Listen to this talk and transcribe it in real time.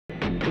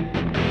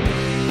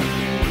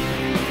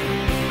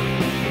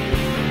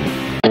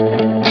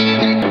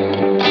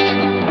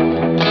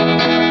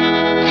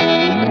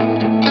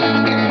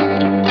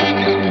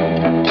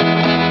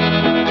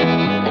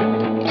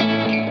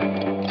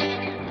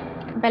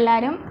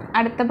എല്ലാവരും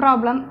അടുത്ത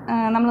പ്രോബ്ലം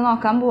നമ്മൾ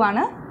നോക്കാൻ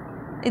പോവാണ്.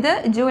 ഇത്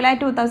ജൂലൈ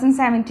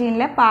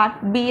 2017 പാർട്ട്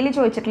ബിയിൽ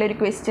ചോദിച്ചിട്ടുള്ള ഒരു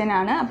ക്വസ്റ്റ്യൻ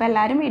ആണ്. അപ്പോൾ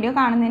എല്ലാവരും വീഡിയോ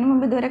കാണുന്നതിന്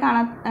മുമ്പ് ഇതുവരെ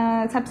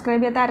സബ്സ്ക്രൈബ്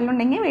ചെയ്യാത്ത ആരെങ്കിലും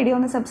ഉണ്ടെങ്കിൽ വീഡിയോ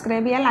ഒന്ന്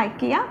സബ്സ്ക്രൈബ് ചെയ്യുക, ലൈക്ക്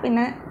ചെയ്യുക,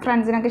 പിന്നെ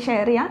ഫ്രണ്ട്സിനൊക്കെ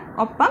ഷെയർ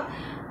ചെയ്യുക. ഒപ്പം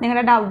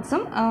നിങ്ങളുടെ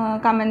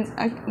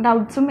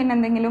ഡൗട്ട്സും പിന്നെ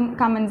എന്തെങ്കിലും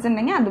കമൻറ്റ്സ്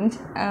ഉണ്ടെങ്കിൽ അതും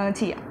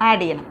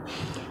ആഡ് ചെയ്യണം.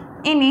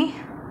 ഇനി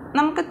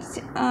നമുക്ക്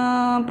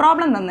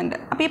പ്രോബ്ലം തന്നിട്ടുണ്ട്.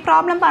 അപ്പോൾ ഈ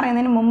പ്രോബ്ലം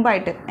പറയുന്നതിന്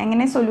മുമ്പായിട്ട്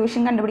എങ്ങനെ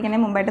സൊല്യൂഷൻ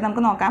കണ്ടുപിടിക്കുന്നതിന് മുമ്പായിട്ട്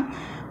നമുക്ക് നോക്കാം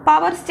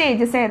പവർ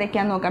സ്റ്റേജസ്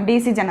ഏതൊക്കെയാണെന്ന് നോക്കാം. ഡി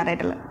സി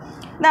ജനറേറ്ററിൽ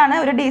ഇതാണ്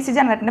ഒരു ഡി സി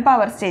ജനറേറ്ററിൻ്റെ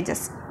പവർ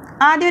സ്റ്റേജസ്.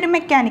 ആദ്യം ഒരു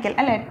മെക്കാനിക്കൽ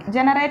അല്ലേ,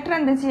 ജനറേറ്റർ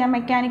എന്ത് ചെയ്യാം,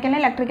 മെക്കാനിക്കലിനെ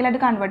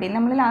ഇലക്ട്രിക്കലായിട്ട് കൺവേർട്ട് ചെയ്യും.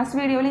 നമ്മൾ ലാസ്റ്റ്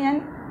വീഡിയോയിൽ ഞാൻ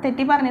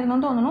തെറ്റി പറഞ്ഞിരുന്നു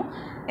എന്ന് തോന്നുന്നു,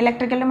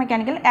 electrical to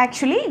mechanical.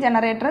 Actually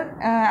generator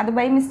അത്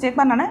ബൈ മിസ്റ്റേക്ക്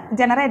പറഞ്ഞാണ്,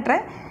 ജനറേറ്റർ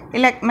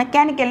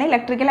മെക്കാനിക്കലിനെ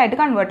ഇലക്ട്രിക്കലായിട്ട്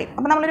കൺവേർട്ട് ചെയ്യും.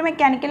 അപ്പോൾ നമ്മളൊരു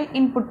മെക്കാനിക്കൽ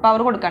ഇൻപുട്ട് പവർ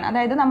കൊടുക്കുകയാണ്.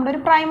 അതായത് നമ്മുടെ ഒരു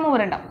പ്രൈം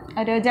മൂവർ ഉണ്ടാവും,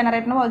 ഒരു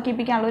ജനറേറ്ററിന് വർക്ക്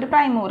ചെയ്യിപ്പിക്കാനുള്ള ഒരു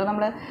പ്രൈം മൂവർ.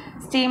 നമ്മൾ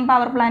സ്റ്റീം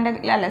പവർ പ്ലാന്റ്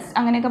അല്ല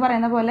അങ്ങനെയൊക്കെ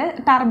പറയുന്ന പോലെ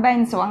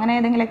ടർബൈൻസോ അങ്ങനെ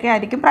ഏതെങ്കിലുമൊക്കെ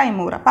ആയിരിക്കും പ്രൈം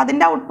മൂവർ. അപ്പോൾ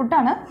അതിൻ്റെ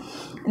ഔട്ട്പുട്ടാണ്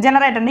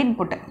ജനറേറ്ററിൻ്റെ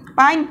ഇൻപുട്ട്.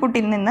 അപ്പോൾ ആ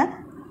ഇൻപുട്ടിൽ നിന്ന്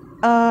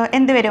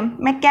എന്ത് വരും,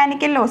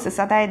 മെക്കാനിക്കൽ ലോസസ്,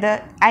 അതായത്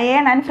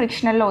അയൺ ആൻഡ്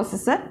ഫ്രിക്ഷണൽ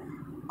ലോസസ്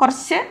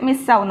കുറച്ച്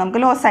മിസ്സാവും, നമുക്ക്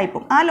ലോസ്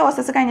ആയിപ്പോവും. ആ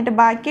ലോസസ് കഴിഞ്ഞിട്ട്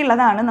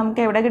ബാക്കിയുള്ളതാണ്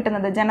നമുക്ക് എവിടെ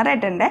കിട്ടുന്നത്,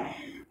 ജനറേറ്ററിൻ്റെ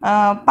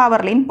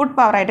പവറിൽ ഇൻപുട്ട്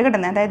പവറായിട്ട്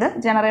കിട്ടുന്നത്. അതായത്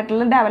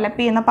ജനറേറ്ററിൽ ഡെവലപ്പ്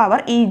ചെയ്യുന്ന പവർ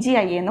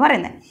EGIA എന്ന്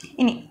പറയുന്നത്.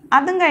 ഇനി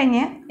അതും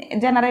കഴിഞ്ഞ്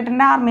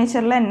ജനറേറ്ററിൻ്റെ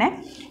ആർമേച്ചറിൽ തന്നെ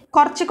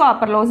കുറച്ച്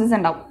കോപ്പർ ലോസസ്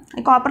ഉണ്ടാവും.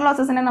 ഈ കോപ്പർ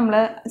ലോസസിനെ നമ്മൾ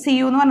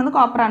CU എന്ന് പറയുന്നത്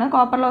കോപ്പറാണ്.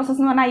 കോപ്പർ ലോസസ്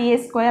എന്ന് പറഞ്ഞാൽ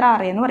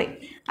IA²RA എന്ന് പറയും,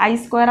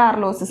 I²R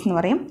ലോസസ് എന്ന്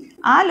പറയും.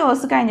 ആ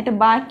ലോസ് കഴിഞ്ഞിട്ട്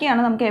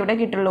ബാക്കിയാണ് നമുക്ക് എവിടെ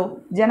കിട്ടുള്ളൂ,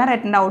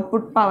 ജനറേറ്ററിൻ്റെ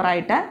ഔട്ട്പുട്ട്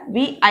പവറായിട്ട്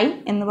VI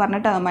എന്ന് പറഞ്ഞ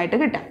ടേമായിട്ട്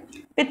കിട്ടുക.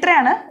 അപ്പോൾ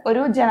ഇത്രയാണ്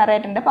ഒരു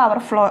ജനറേറ്ററിൻ്റെ പവർ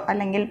ഫ്ലോ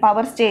അല്ലെങ്കിൽ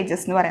പവർ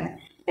സ്റ്റേജസ് എന്ന് പറയുന്നത്.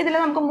 ഇതിൽ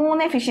നമുക്ക്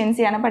 3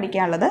 എഫിഷ്യൻസിയാണ്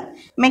പഠിക്കാനുള്ളത്.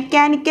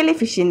 മെക്കാനിക്കൽ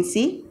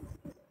എഫിഷ്യൻസി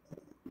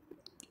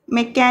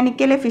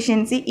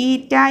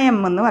ETA_M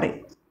എന്ന് പറയും.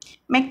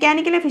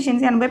 മെക്കാനിക്കൽ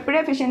എഫിഷ്യൻസി ആകുമ്പോൾ എപ്പോഴും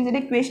എഫിഷ്യൻസിയുടെ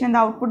ഇക്വേഷൻ എന്താ,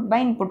 ഔട്ട്പുട്ട് ബൈ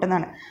ഇൻപുട്ട്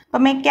എന്നാണ്.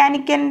 അപ്പോൾ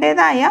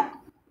മെക്കാനിക്കലിൻ്റെതായ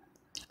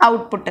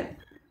ഔട്ട്പുട്ട്,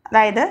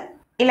 അതായത്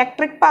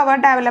ഇലക്ട്രിക് പവർ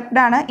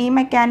ഡെവലപ്ഡ് ആണ്. ഈ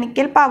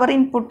മെക്കാനിക്കൽ പവർ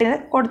ഇൻപുട്ടിന്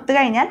കൊടുത്തു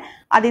കഴിഞ്ഞാൽ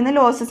അതിൽ നിന്ന്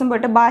ലോസസും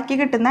പോയിട്ട് ബാക്കി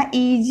കിട്ടുന്ന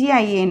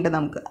EGIA ഉണ്ട്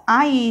നമുക്ക്. ആ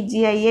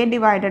EGIA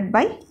ഡിവൈഡഡ്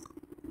ബൈ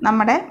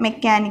നമ്മുടെ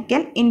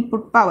mechanical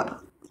input power.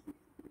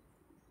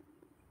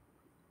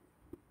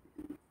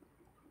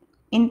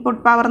 Input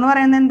power എന്ന്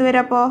പറയുന്നത് എന്ത്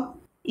വരും, അപ്പോൾ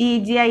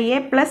EGIA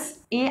പ്ലസ്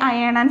ഈ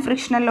അയൺ ആൻഡ്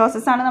ഫ്രിക്ഷണൽ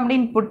ലോസസ് ആണ് നമ്മുടെ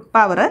ഇൻപുട്ട്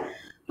പവർ.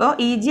 അപ്പോൾ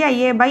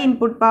EGIA ബൈ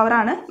ഇൻപുട്ട് പവർ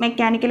ആണ്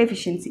മെക്കാനിക്കൽ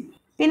എഫിഷ്യൻസി.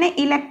 പിന്നെ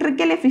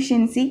ഇലക്ട്രിക്കൽ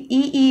എഫിഷ്യൻസി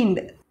EE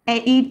ഉണ്ട്,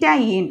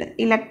 ETA_E ഉണ്ട്.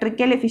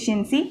 Electrical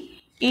efficiency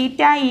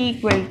ETA_E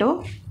equal to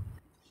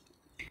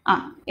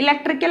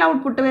electrical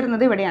output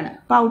വരുന്നത് ഇവിടെയാണ്.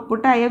 അപ്പോൾ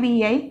ഔട്ട്പുട്ടായ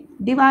VI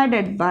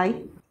ഡിവൈഡഡ് ബൈ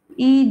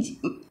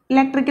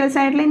ഇലക്ട്രിക്കൽ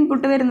സൈഡിൽ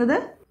ഇൻപുട്ട് വരുന്നത്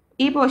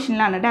ഈ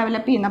പോർഷനിലാണ്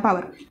ഡെവലപ്പ് ചെയ്യുന്ന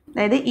പവർ,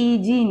 അതായത്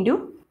EG ഇൻറ്റു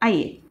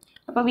IA.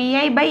 അപ്പോൾ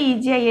VI ബൈ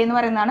EGIA എന്ന്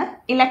പറയുന്നതാണ്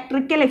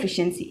ഇലക്ട്രിക്കൽ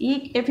എഫിഷ്യൻസി. ഈ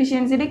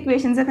എഫിഷ്യൻസിയുടെ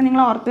ഇക്വേഷൻസ് ഒക്കെ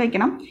നിങ്ങൾ ഓർത്ത്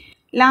വയ്ക്കണം.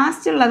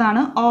 ലാസ്റ്റ്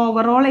ഉള്ളതാണ്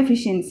ഓവറോൾ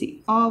എഫിഷ്യൻസി.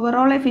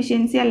 ഓവറോൾ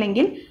എഫിഷ്യൻസി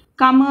അല്ലെങ്കിൽ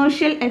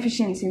കമേഴ്ഷ്യൽ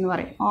എഫിഷ്യൻസി എന്ന്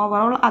പറയും,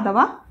 ഓവറോൾ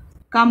അഥവാ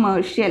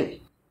കമേഴ്ഷ്യൽ.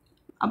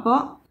 അപ്പോൾ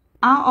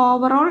ആ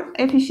ഓവറോൾ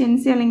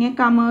എഫിഷ്യൻസി അല്ലെങ്കിൽ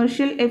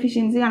കമേഴ്ഷ്യൽ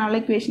എഫിഷ്യൻസി കാണാനുള്ള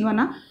ഇക്വേഷൻ എന്ന്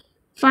പറഞ്ഞാൽ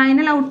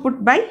ഫൈനൽ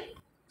ഔട്ട്പുട്ട് ബൈ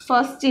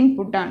ഫസ്റ്റ്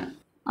ഇൻപുട്ടാണ്.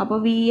 അപ്പോൾ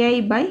VI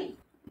ബൈ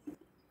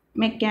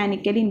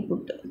മെക്കാനിക്കൽ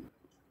ഇൻപുട്ട്.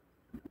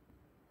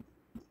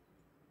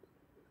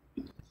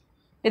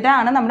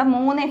 ഇതാണ് നമ്മുടെ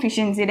 3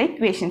 എഫിഷ്യൻസിയുടെ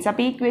ഇക്വേഷൻസ്.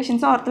 അപ്പോൾ ഈ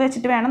ഇക്വേഷൻസ് ഓർത്ത്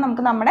വെച്ചിട്ട് വേണം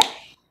നമുക്ക് നമ്മുടെ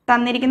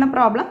തന്നിരിക്കുന്ന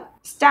പ്രോബ്ലം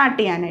സ്റ്റാർട്ട്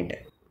ചെയ്യാനായിട്ട്.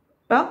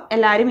 അപ്പോൾ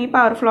എല്ലാവരും ഈ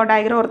പവർ ഫ്ലോ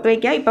ഡയഗ്രം ഓർത്ത്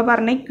വയ്ക്കുക. ഇപ്പോൾ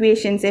പറഞ്ഞ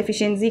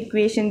എഫിഷ്യൻസി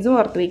ഇക്വേഷൻസും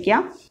ഓർത്ത്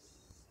വയ്ക്കുക.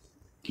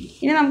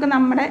 ഇനി നമുക്ക്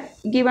നമ്മുടെ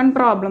ഗിവൺ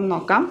പ്രോബ്ലം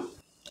നോക്കാം.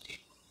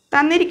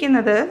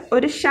 തന്നിരിക്കുന്നത്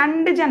ഒരു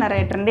ഷണ്ട്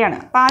ജനറേറ്ററിൻ്റെയാണ്.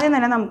 അപ്പോൾ ആദ്യം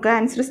തന്നെ നമുക്ക്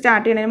ആൻസർ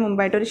സ്റ്റാർട്ട് ചെയ്യുന്നതിന്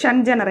മുമ്പായിട്ട് ഒരു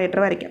ഷണ്ട്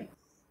ജനറേറ്റർ വരയ്ക്കാം.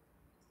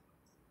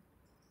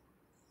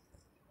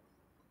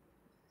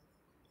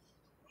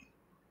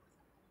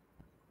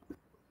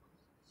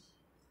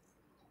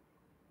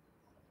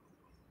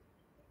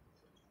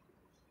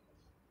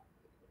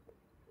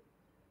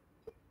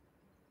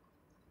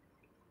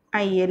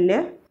 IL,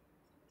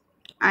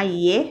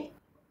 IA,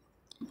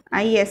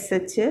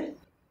 ISH,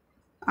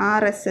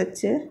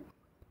 RSH,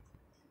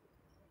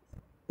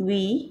 V,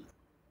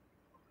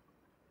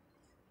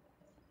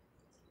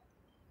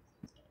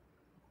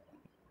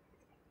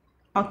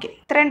 okay,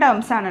 ഇത്രയും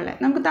ടേംസ് ആണല്ലേ.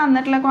 നമുക്ക്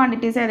തന്നിട്ടുള്ള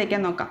ക്വാണ്ടിറ്റീസ്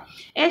ഏതൊക്കെയാണെന്ന് നോക്കാം.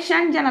 A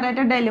shunt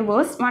generator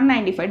delivers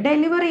 195.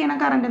 Deliver ചെയ്യുന്ന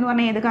കറണ്ട് എന്ന്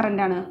പറഞ്ഞാൽ ഏത്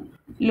കറണ്ടാണ്,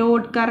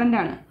 ലോഡ് കറണ്ട്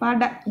ആണ്. അപ്പോൾ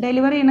ആ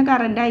ഡെലിവർ ചെയ്യുന്ന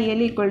current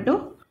IL equal to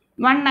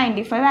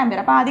 195 ampere.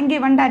 അപ്പോൾ ആദ്യം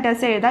ഗിവൺ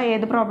ഡാറ്റാസ് എഴുതാം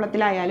ഏത്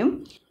പ്രോബ്ലത്തിലായാലും.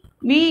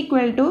 V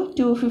equal to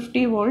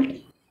 250 volt.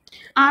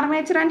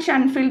 Armature and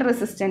shunt field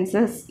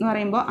resistances എന്ന്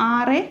പറയുമ്പോൾ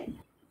RA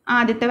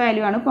ആദ്യത്തെ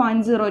വാല്യൂ ആണ്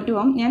 0.02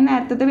 Ω. ഞാൻ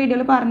നേരത്തെ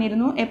വീഡിയോയിൽ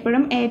പറഞ്ഞിരുന്നു,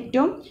 എപ്പോഴും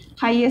ഏറ്റവും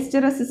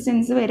ഹയസ്റ്റ്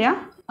റെസിസ്റ്റൻസ് വരിക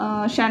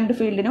ഷണ്ട്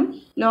ഫീൽഡിനും,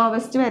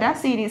 ലോവസ്റ്റ് വരിക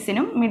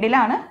സീരീസിനും,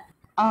 മിഡിലാണ്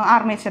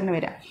ആർമേച്ചറിന്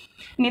വരിക.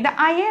 ഇനി ഇത്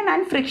അയൺ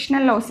ആൻഡ്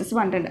ഫ്രിക്ഷണൽ ലോസസ്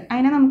പറഞ്ഞിട്ടുണ്ട്.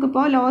 അതിനെ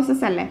നമുക്കിപ്പോൾ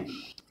ലോസസ് അല്ലേ,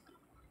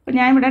 അപ്പോൾ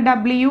ഞാൻ ഇവിടെ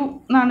W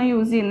എന്നാണ്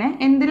യൂസ് ചെയ്യുന്നത്.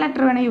 എന്ത്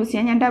ലെറ്റർ വേണം യൂസ്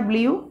ചെയ്യാം. ഞാൻ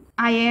W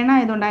അയൺ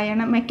ആയതുകൊണ്ട്, അയൺ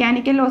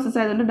മെക്കാനിക്കൽ ലോസസ്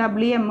ആയതുകൊണ്ട്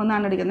WM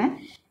എന്നാണ് എടുക്കുന്നത്.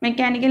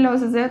 മെക്കാനിക്കൽ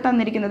ലോസസ്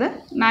തന്നിരിക്കുന്നത്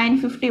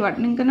 950 വാട്ട്.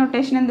 നിങ്ങൾക്ക്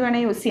നൊട്ടേഷൻ എന്ത്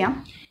വേണേൽ യൂസ് ചെയ്യാം.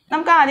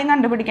 നമുക്ക് ആദ്യം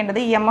കണ്ടുപിടിക്കേണ്ടത്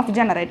EMF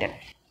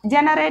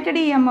ജനറേറ്റഡ്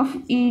EMF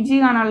EG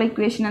കാണാനുള്ള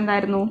ഇക്വേഷൻ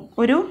എന്തായിരുന്നു?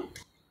 ഒരു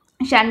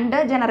ഷണ്ട്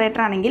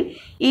ജനറേറ്റർ ആണെങ്കിൽ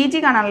EG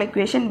കാണാനുള്ള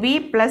ഇക്വേഷൻ V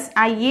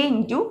 + IA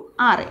 ×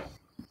 RA.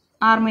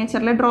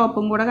 ആർമേച്ചറിൽ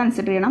ഡ്രോപ്പും കൂടെ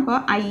കൺസിഡർ ചെയ്യണം. അപ്പോൾ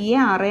IA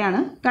RA ആണ്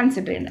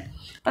കൺസിഡർ ചെയ്യേണ്ടത്.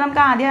 അപ്പോൾ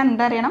നമുക്ക് ആദ്യം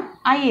എന്തറിയണം?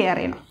 IA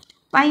അറിയണം.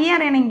 അപ്പോൾ IA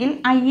അറിയണമെങ്കിൽ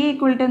IA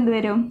 = എന്ത്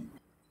വരും?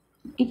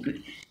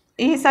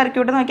 ഈ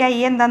സർക്യൂട്ട് നോക്കിയാൽ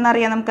IA എന്താണെന്ന്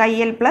അറിയാം. നമുക്ക്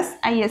IL +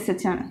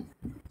 ISH ആണ്.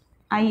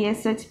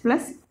 ISH +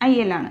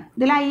 IL ആണ്.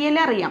 ഇതിൽ IL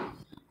അറിയാം,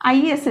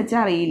 ISH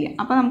അറിയില്ല.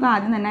 അപ്പോൾ നമുക്ക്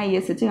ആദ്യം തന്നെ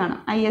ISH കാണാം.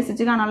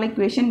 ISH കാണാനുള്ള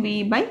ഇക്വേഷൻ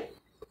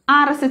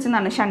V/RSH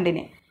എന്നാണ്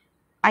ഷണ്ടിന്.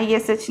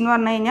 ISH എന്ന്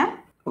പറഞ്ഞു കഴിഞ്ഞാൽ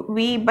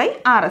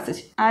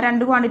V/RSH. ആ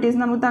രണ്ട് ക്വാണ്ടിറ്റീസ്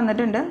നമുക്ക്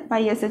തന്നിട്ടുണ്ട്. അപ്പോൾ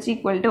ISH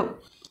 =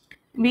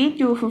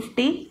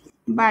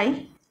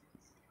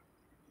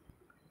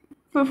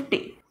 V250/50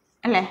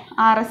 അല്ലേ?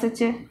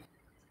 RSH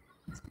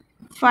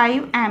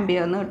 5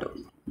 ആംപിയർ എന്ന് കിട്ടും.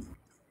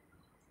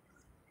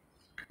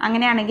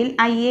 അങ്ങനെയാണെങ്കിൽ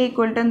IA =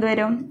 എന്ത്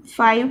വരും?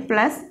 5 +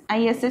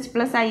 ISH +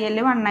 IL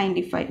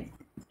 195,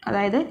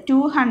 അതായത്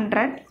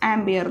 200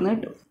 ആംപിയർ എന്ന്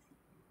കിട്ടും.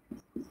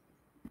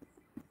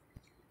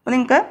 അപ്പോൾ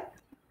നിങ്ങൾക്ക്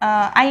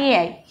IA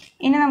ആയി.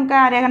 ഇനി നമുക്ക്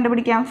ആരെ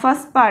കണ്ടുപിടിക്കാം?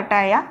 First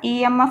പാർട്ടായ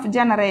EMF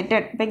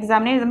generated. ഇപ്പോൾ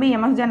എക്സാമിന് എഴുതുമ്പോൾ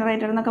EMF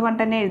ജനറേറ്റഡ് എന്നൊക്കെ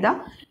പറഞ്ഞിട്ട് തന്നെ എഴുതാം.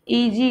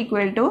 EG =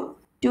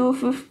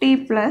 250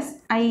 +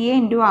 IA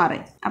 × RA.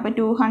 അപ്പോൾ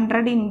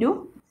 200 ×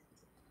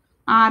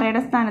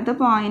 RAയുടെ സ്ഥാനത്ത്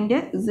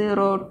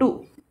 0.02.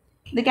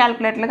 ഇത്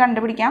കാൽക്കുലേറ്ററിൽ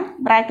കണ്ടുപിടിക്കാം.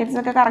 ബ്രാക്കറ്റ്സ്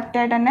ഒക്കെ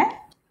കറക്റ്റായിട്ട് തന്നെ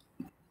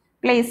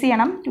പ്ലേസ്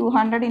ചെയ്യണം.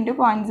 200 ×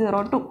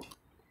 0.02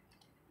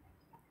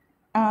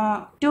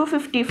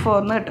 254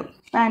 എന്ന് കിട്ടും.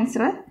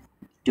 ആൻസർ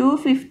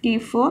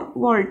 254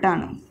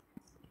 വോൾട്ടാണ്.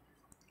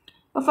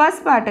 അപ്പോൾ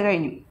ഫസ്റ്റ് പാർട്ട്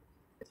കഴിഞ്ഞു.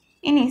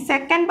 ഇനി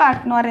സെക്കൻഡ്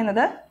പാർട്ട് എന്ന്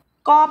പറയുന്നത്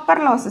കോപ്പർ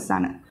ലോസസ്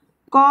ആണ്.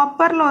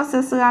 കോപ്പർ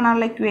ലോസസ്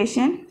കാണാനുള്ള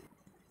ഇക്വേഷൻ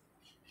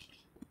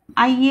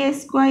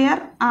IA²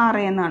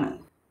 RA എന്നാണ്.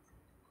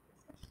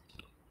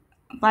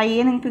 അപ്പോൾ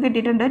IA നിങ്ങൾക്ക്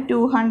കിട്ടിയിട്ടുണ്ട്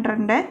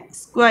 200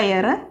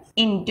 സ്ക്വയർ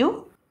ഇൻറ്റു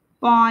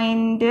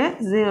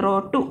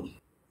 0.02.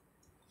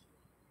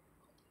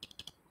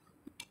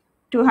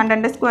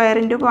 200 സ്ക്വയർ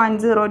ഇൻറ്റു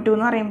 0.02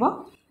 എന്ന് പറയുമ്പോൾ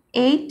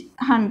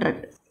 800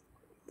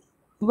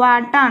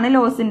 വാട്ടാണ്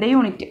ലോസിൻ്റെ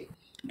യൂണിറ്റ്.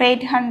 അപ്പോൾ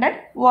 800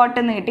 വാട്ട്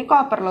എന്ന് കിട്ടി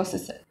കോപ്പർ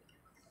ലോസസ്.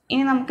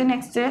 ഇനി നമുക്ക്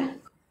നെക്സ്റ്റ്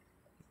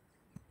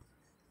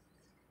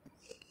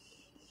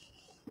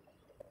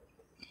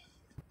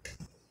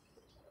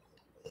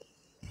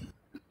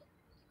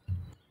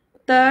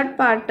തേർഡ്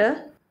പാർട്ട്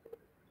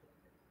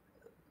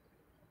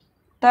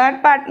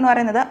എന്ന്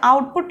പറയുന്നത്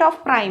ഔട്ട്പുട്ട് ഓഫ്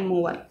പ്രൈം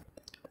മൂവർ.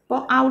 അപ്പോൾ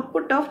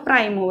ഔട്ട്പുട്ട് ഓഫ്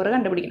പ്രൈം മൂവർ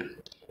കണ്ടുപിടിക്കണം.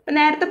 അപ്പോൾ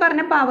നേരത്തെ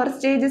പറഞ്ഞ പവർ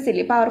സ്റ്റേജസ്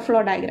ഇല്ലേ, പവർ ഫ്ലോ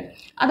ഡയഗ്രാം,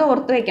 അത്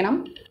ഓർത്ത് വെക്കണം.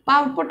 അപ്പോൾ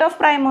ഔട്ട്പുട്ട് ഓഫ്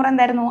പ്രൈം മൂവർ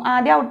എന്തായിരുന്നു?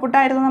 ആദ്യം ഔട്ട്പുട്ട്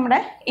ആയിരുന്നു നമ്മുടെ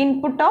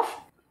ഇൻപുട്ട് ഓഫ്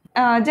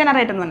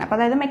ജനറേറ്റർ എന്ന് പറഞ്ഞാൽ. അപ്പോൾ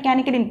അതായത്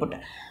മെക്കാനിക്കൽ ഇൻപുട്ട്.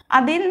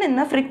 അതിൽ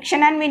നിന്ന് ഫ്രിക്ഷൻ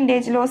ആൻഡ്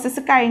വിൻറ്റേജ്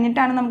ലോസസ്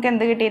കഴിഞ്ഞിട്ടാണ് നമുക്ക്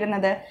എന്ത്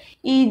കിട്ടിയിരുന്നത്?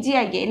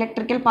 EGIA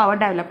ഇലക്ട്രിക്കൽ പവർ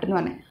ഡെവലപ്ഡ് എന്ന്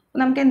പറഞ്ഞത്. അപ്പോൾ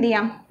നമുക്ക് എന്ത്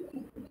ചെയ്യാം?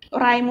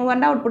 പ്രൈം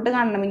മൂവറിൻ്റെ ഔട്ട്പുട്ട്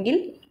കാണണമെങ്കിൽ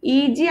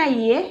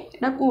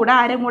EGIA-യുടെ കൂടെ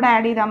ആരും കൂടെ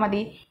ആഡ് ചെയ്താൽ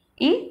മതി?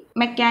 ഈ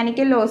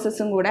മെക്കാനിക്കൽ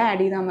ലോസസും കൂടെ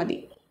ആഡ് ചെയ്താൽ മതി.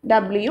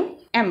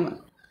 WM.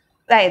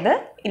 അതായത്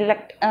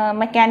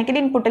മെക്കാനിക്കൽ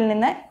ഇൻപുട്ടിൽ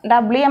നിന്ന്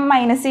WM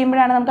മൈനസ്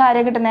ചെയ്യുമ്പോഴാണ് നമുക്ക്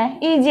ആരെ കിട്ടുന്നത്?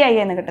 EGIA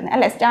എന്ന് കിട്ടുന്നത്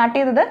അല്ലേ? സ്റ്റാർട്ട്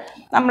ചെയ്തത്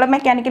നമ്മൾ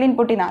മെക്കാനിക്കൽ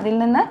ഇൻപുട്ടിൽ നിന്നാണ്. അതിൽ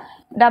നിന്ന്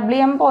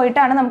WM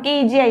പോയിട്ടാണ് നമുക്ക്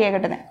EGIA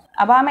കിട്ടുന്നത്.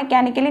 അപ്പോൾ ആ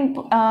മെക്കാനിക്കൽ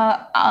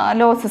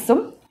ലോസസും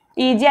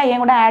EGIA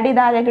കൂടെ ആഡ്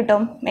ചെയ്താൽ ആരെ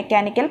കിട്ടും?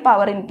 മെക്കാനിക്കൽ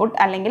പവർ ഇൻപുട്ട്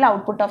അല്ലെങ്കിൽ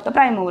ഔട്ട്പുട്ട് ഓഫ് ദ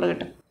പ്രൈം മൂവർ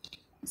കിട്ടും.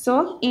 സോ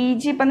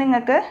EG ഇപ്പം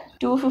നിങ്ങൾക്ക്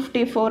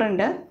 254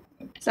 ഉണ്ട്.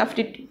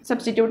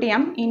 സബ്സ്റ്റിറ്റ്യൂട്ട്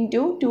ചെയ്യാം.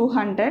 ഇൻറ്റു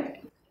 200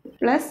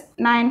 +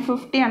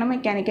 950 ആണ്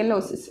മെക്കാനിക്കൽ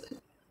ലോസസ്.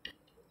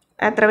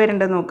 എത്ര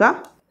പേരുണ്ടെന്ന് നോക്കാം.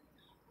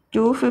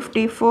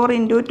 254 ×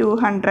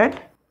 200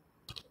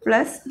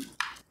 +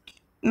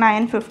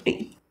 950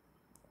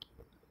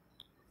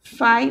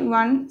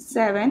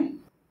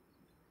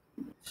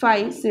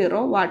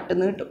 51750 വാട്ട്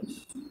എന്ന് കിട്ടും.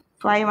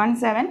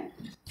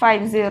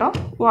 51750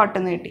 വാട്ട്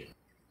എന്ന് കിട്ടി.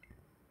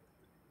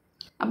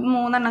 അപ്പം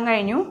 3 എണ്ണം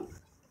കഴിഞ്ഞു.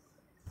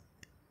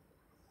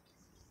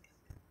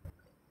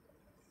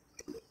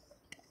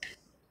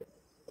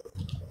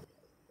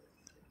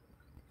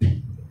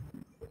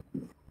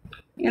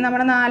 ഇനി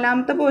നമ്മുടെ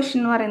നാലാമത്തെ പോർഷൻ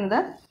എന്ന് പറയുന്നത്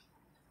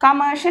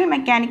കമേഴ്ഷ്യൽ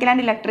മെക്കാനിക്കൽ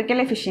ആൻഡ് ഇലക്ട്രിക്കൽ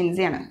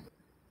എഫിഷ്യൻസിയാണ്.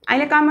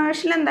 അതിൽ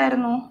കമേഴ്ഷ്യൽ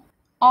എന്തായിരുന്നു?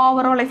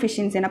 ഓവറോൾ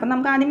എഫിഷ്യൻസിയാണ്. അപ്പം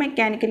നമുക്ക് ആദ്യം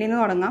മെക്കാനിക്കലിൽ നിന്ന്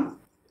തുടങ്ങാം.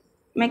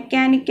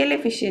 Mechanical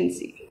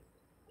efficiency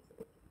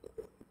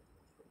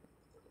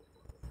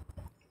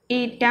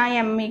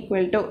ηM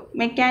 =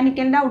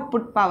 മെക്കാനിക്കലിൻ്റെ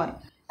output power,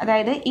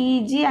 അതായത്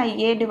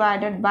EGIA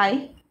divided by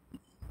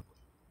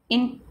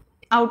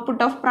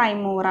output of prime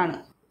മൂവർ ആണ്.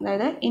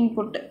 അതായത്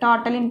ഇൻപുട്ട്,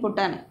 ടോട്ടൽ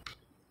ഇൻപുട്ടാണ്.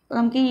 അപ്പോൾ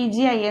നമുക്ക്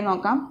EGIA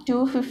നോക്കാം.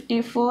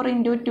 254 ×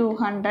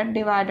 200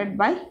 ഡിവൈഡഡ്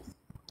ബൈ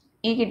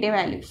ഈ കിട്ടിയ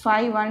വാല്യൂ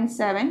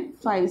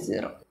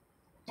 51750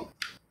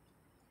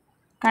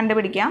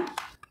 കണ്ടുപിടിക്കാം.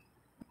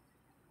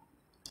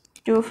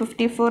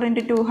 254 ×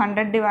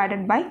 200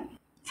 ഡിവൈഡഡ് ബൈ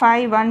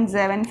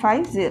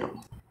 51750.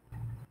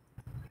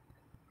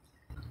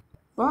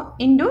 അപ്പോൾ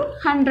ഇൻറ്റു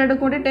 100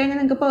 കൂടി ഇട്ട് കഴിഞ്ഞാൽ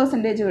നിങ്ങൾക്ക്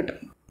പെർസെൻറ്റേജ് കിട്ടും.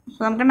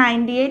 അപ്പോൾ നമുക്ക്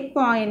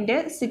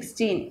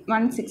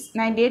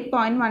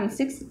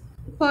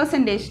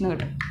 98.16%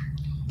 കിട്ടും.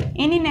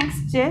 ഇനി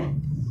നെക്സ്റ്റ്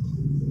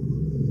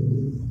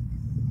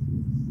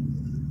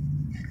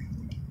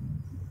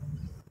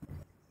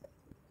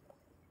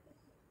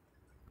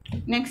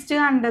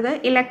കണ്ടത്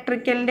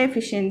ഇലക്ട്രിക്കലിൻ്റെ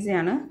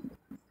എഫിഷ്യൻസിയാണ്.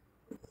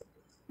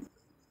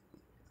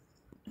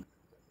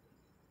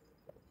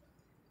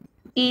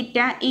 ഈറ്റ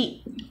ഇ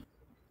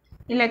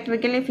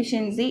ഇലക്ട്രിക്കൽ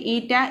എഫിഷ്യൻസി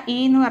ഈറ്റ ഇ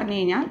എന്ന് പറഞ്ഞു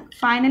കഴിഞ്ഞാൽ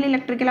ഫൈനൽ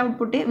ഇലക്ട്രിക്കൽ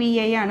ഔട്ട്പുട്ട്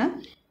VI ആണ്.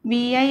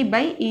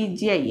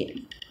 VI/EGIA.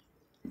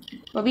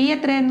 അപ്പോൾ വി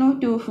എത്രയായിരുന്നു?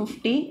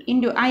 250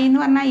 ഇൻറ്റു ഐ എന്ന്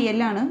പറഞ്ഞാൽ IL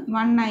ആണ്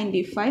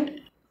 195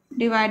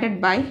 ഡിവൈഡഡ്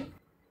ബൈ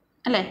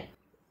അല്ലേ,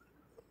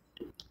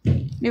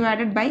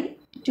 divided by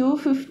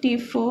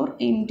 254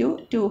 into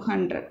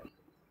 200.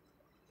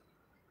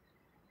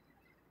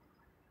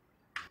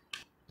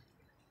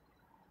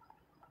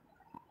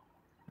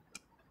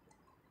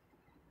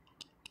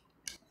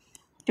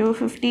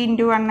 $250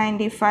 into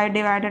 195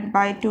 divided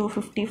by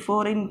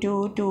 254 into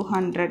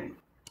 200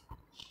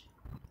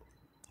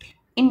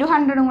 into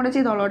 100 കൂടെ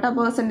ചെയ്തോളൂ കേട്ടോ,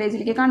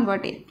 പെർസെൻറ്റേജിലേക്ക്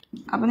കൺവേർട്ട് ചെയ്യും.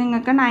 അപ്പോൾ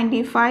നിങ്ങൾക്ക്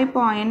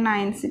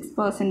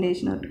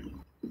 95.96% കിട്ടും.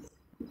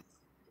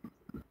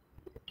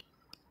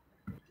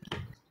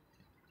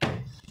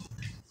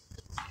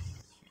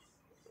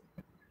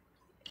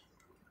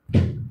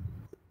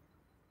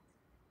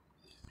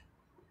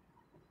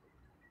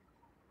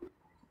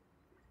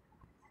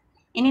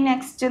 ഇനി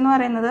നെക്സ്റ്റ് എന്ന്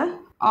പറയുന്നത്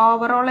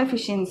overall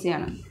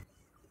എഫിഷ്യൻസിയാണ്.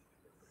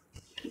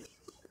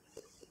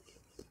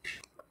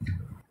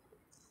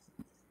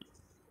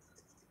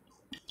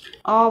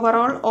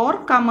 Overall or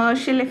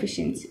commercial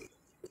efficiency.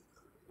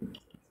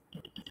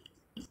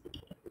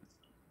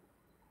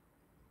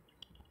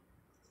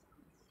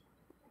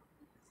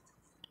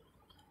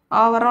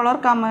 Overall or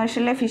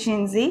commercial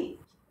efficiency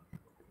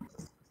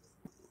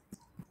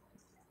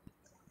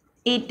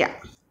ഈറ്റ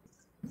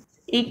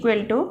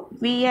equal to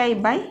VI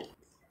by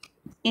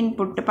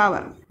input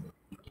power.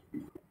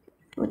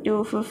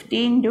 250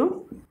 into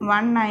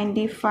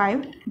 195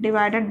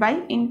 divided by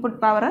input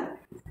power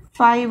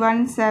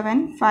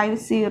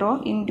 51750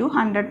 into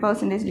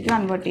 100%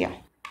 convert ചെയ്യാം.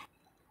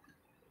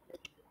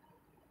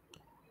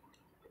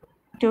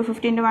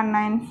 250 into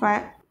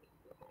 195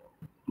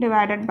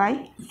 divided by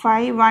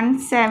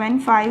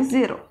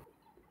 51750.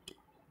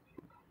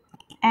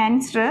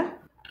 Answer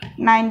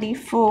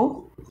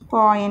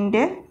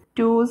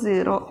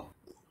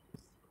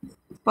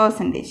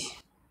 94.20%.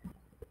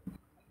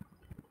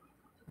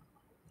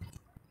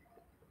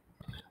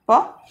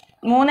 അപ്പോൾ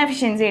 3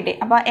 എഫിഷ്യൻസി കിട്ടി.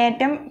 അപ്പോൾ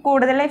ഏറ്റവും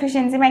കൂടുതൽ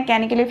എഫിഷ്യൻസി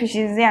മെക്കാനിക്കൽ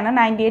എഫിഷ്യൻസിയാണ്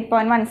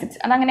 98.16.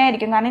 അതങ്ങനെ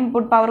ആയിരിക്കും, കാരണം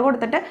ഇൻപുട്ട് പവർ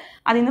കൊടുത്തിട്ട്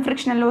അതിൽ നിന്ന്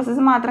ഫ്രിക്ഷണൽ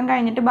ലോസസ് മാത്രം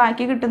കഴിഞ്ഞിട്ട്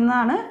ബാക്കി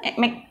കിട്ടുന്നതാണ്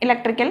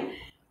ഇലക്ട്രിക്കൽ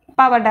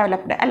പവർ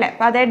ഡെവലപ്ഡ് അല്ലേ.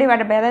 അപ്പോൾ അതേ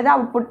ഡിവൈഡ് ബൈ, അതായത്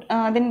ഔട്ട്പുട്ട്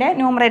അതിൻ്റെ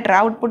ന്യൂമറേറ്റർ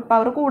ഔട്ട്പുട്ട്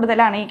പവർ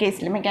കൂടുതലാണ് ഈ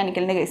കേസിൽ,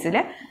 മെക്കാനിക്കലിൻ്റെ കേസിൽ.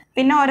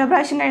 പിന്നെ ഓരോ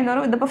പ്രാവശ്യം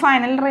കഴിയുന്നവരും ഇതിപ്പോൾ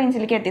ഫൈനൽ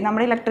റേഞ്ചിലേക്ക് എത്തി.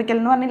 നമ്മുടെ ഇലക്ട്രിക്കൽ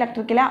എന്ന് പറഞ്ഞാൽ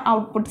ഇലക്ട്രിക്കൽ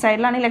ഔട്ട്പുട്ട്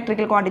സൈഡിലാണ്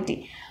ഇലക്ട്രിക്കൽ ക്വാണ്ടിറ്റി.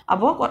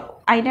 അപ്പോൾ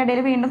അതിൻ്റെ ഇടയിൽ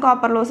വീണ്ടും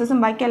കോപ്പർ ലോസസും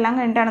ബാക്കി എല്ലാം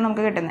കഴിഞ്ഞിട്ടാണ്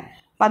നമുക്ക് കിട്ടുന്നത്.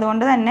 അപ്പോൾ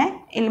അതുകൊണ്ട് തന്നെ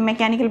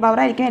മെക്കാനിക്കൽ പവർ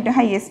ആയിരിക്കും ഏറ്റവും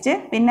ഹയസ്റ്റ്.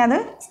 പിന്നെ അത്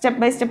സ്റ്റെപ്പ്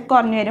ബൈ സ്റ്റെപ്പ്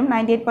കുറഞ്ഞു വരും.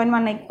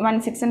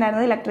 98.16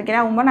 ഉണ്ടായിരുന്നത് ഇലക്ട്രിക്കൽ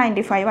ആകുമ്പോൾ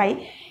 95 ആയി.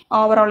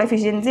 ഓവറോൾ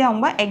എഫിഷ്യൻസി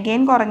ആകുമ്പോൾ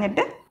എഗെയിൻ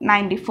കുറഞ്ഞിട്ട്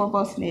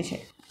 94%.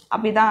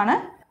 അപ്പോൾ ഇതാണ്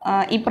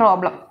ഈ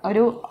പ്രോബ്ലം.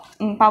 ഒരു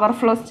പവർ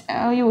ഫ്ലോ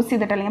യൂസ്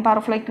ചെയ്തിട്ട് അല്ലെങ്കിൽ പവർ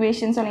ഫ്ലോ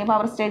ഇക്വേഷൻസ് അല്ലെങ്കിൽ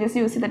പവർ സ്റ്റേജസ്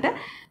യൂസ് ചെയ്തിട്ട്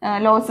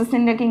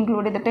ലോസസിൻ്റെ ഒക്കെ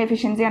ഇൻക്ലൂഡ് ചെയ്തിട്ട്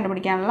എഫിഷ്യൻസി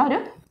കണ്ടുപിടിക്കാനുള്ള ഒരു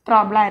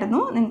പ്രോബ്ലം ആയിരുന്നു.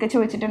 നിങ്ങൾക്ക്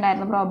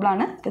ചോദിച്ചിട്ടുണ്ടായിരുന്ന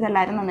പ്രോബ്ലമാണ്.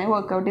 ഇതെല്ലാവരും നന്നായി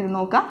വർക്കൗട്ട് ചെയ്ത്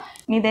നോക്കുക.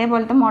 ഇനി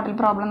ഇതേപോലത്തെ മോഡൽ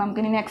പ്രോബ്ലം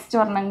നമുക്ക് ഇനി നെക്സ്റ്റ്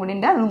ഒരെണ്ണം കൂടി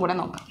ഉണ്ട്, അതും കൂടെ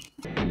നോക്കാം.